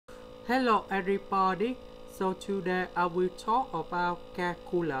Hello everybody, so today I will talk about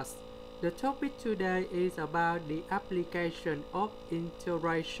calculus. The topic today is about the application of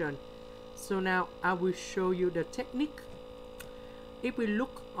integration. So now I will show you the technique. If we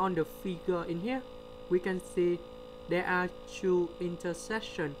look on the figure in here, we can see there are two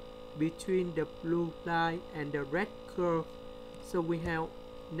intersections between the blue line and the red curve. So we have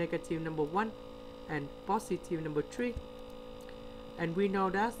negative number 1 and positive number 3. And we know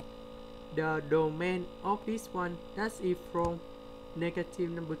that the domain of this one that is from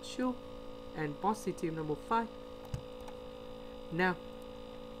negative number 2 and positive number 5. Now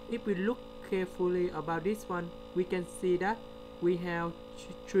if we look carefully about this one, we can see that we have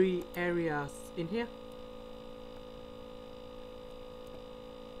three areas in here.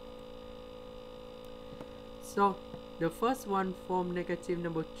 So the first one from negative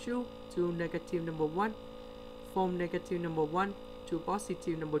number 2 to negative number 1, from negative number 1 to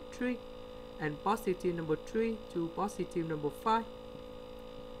positive number 3, and positive number 3 to positive number 5.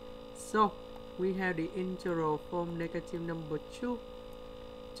 So we have the integral from negative number 2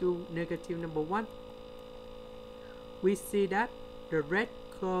 to negative number 1. We see that the red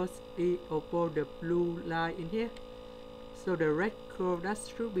curve is above the blue line in here. So the red curve that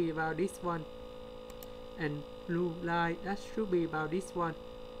should be about this one, and blue line that should be about this one.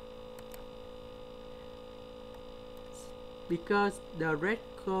 Because the red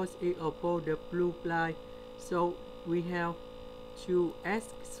curve is above the blue line, so we have 2x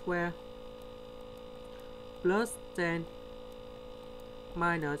squared plus 10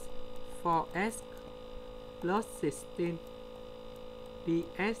 minus 4x plus 16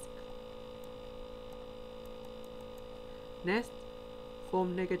 dx. Next,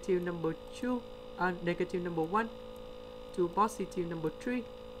 from negative number 2 and negative number 1 to positive number 3,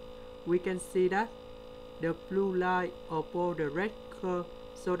 we can see that the blue line above the red curve,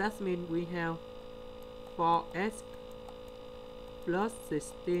 so that means we have 4x plus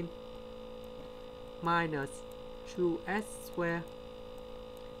 16 minus 2x squared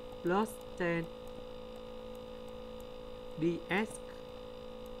plus 10 dx.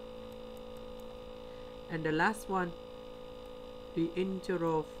 And the last one, the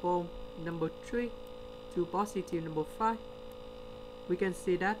integral from number 3 to positive number 5, we can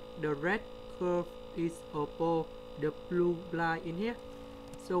see that the red curve is above the blue line in here.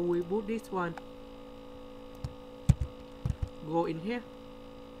 So we put this one go in here,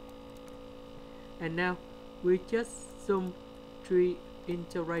 and now we just sum three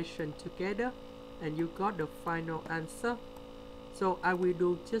integration together and you got the final answer. So I will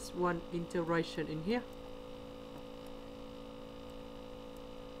do just one integration in here.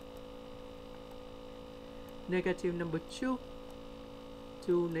 Negative number 2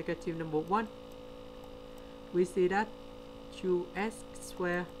 to negative number 1, we see that 2x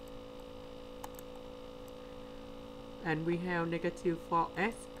squared, and we have negative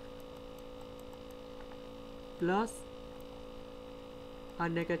 4x plus a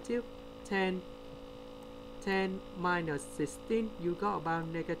negative 10 minus 16, you got about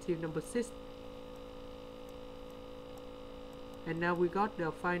negative number 6. And now we got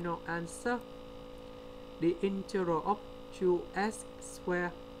the final answer. The integral of 2x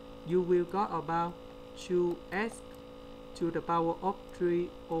squared, you will got about 2x to the power of 3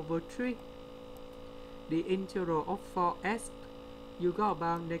 over 3. The integral of 4x, you got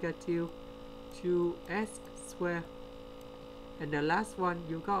about negative 2x squared. And the last one,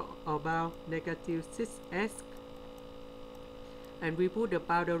 you got about negative 6x. And we put the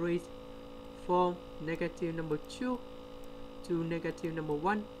boundaries from negative number 2 to negative number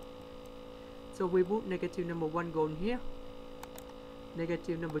 1. So we put negative number 1 going here,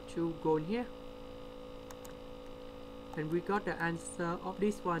 negative number 2 going here, and we got the answer of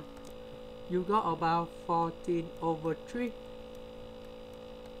this one. You got about 14 over 3.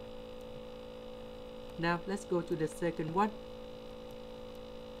 Now let's go to the second one.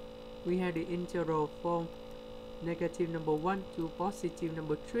 We have the integral from negative number 1 to positive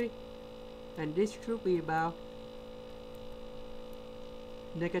number 3, and this should be about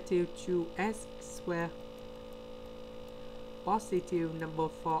negative 2x squared, positive number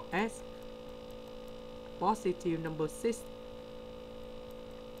 4x, positive number 6,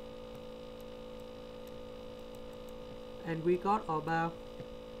 and we got about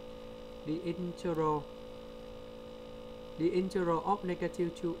the integral of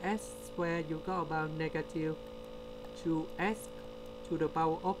negative 2x squared, you got about negative 2x to the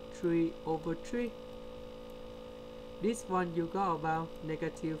power of 3 over 3. This one you got about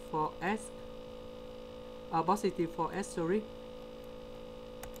negative 4x, positive 4x,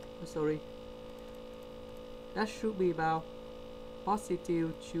 sorry, that should be about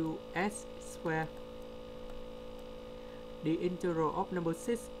positive 2s squared. The integral of number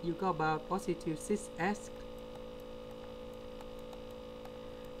 6, you got about positive 6s.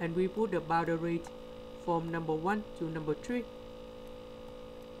 And we put the boundary from number 1 to number 3.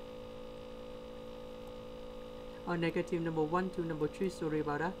 Or negative number 1 to number 3, sorry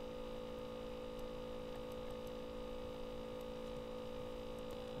about that.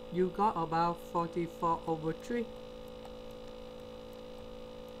 You got about 44/3.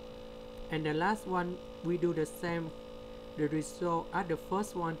 And the last one, we do the same, the result as the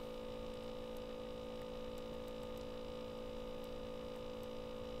first one.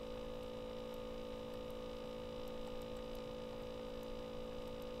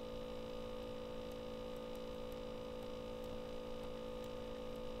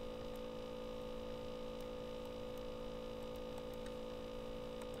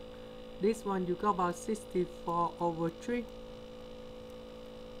 This one you got about 64/3.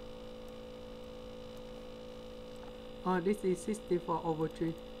 This is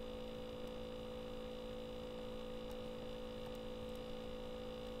 64/3.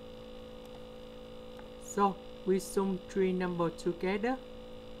 So we sum three numbers together.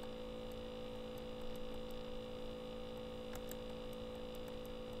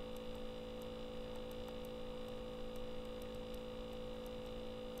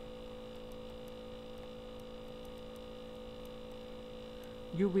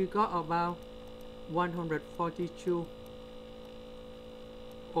 You will got about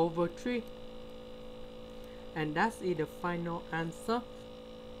 142/3, and that is the final answer.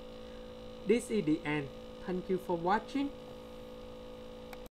 This is the end. Thank you for watching.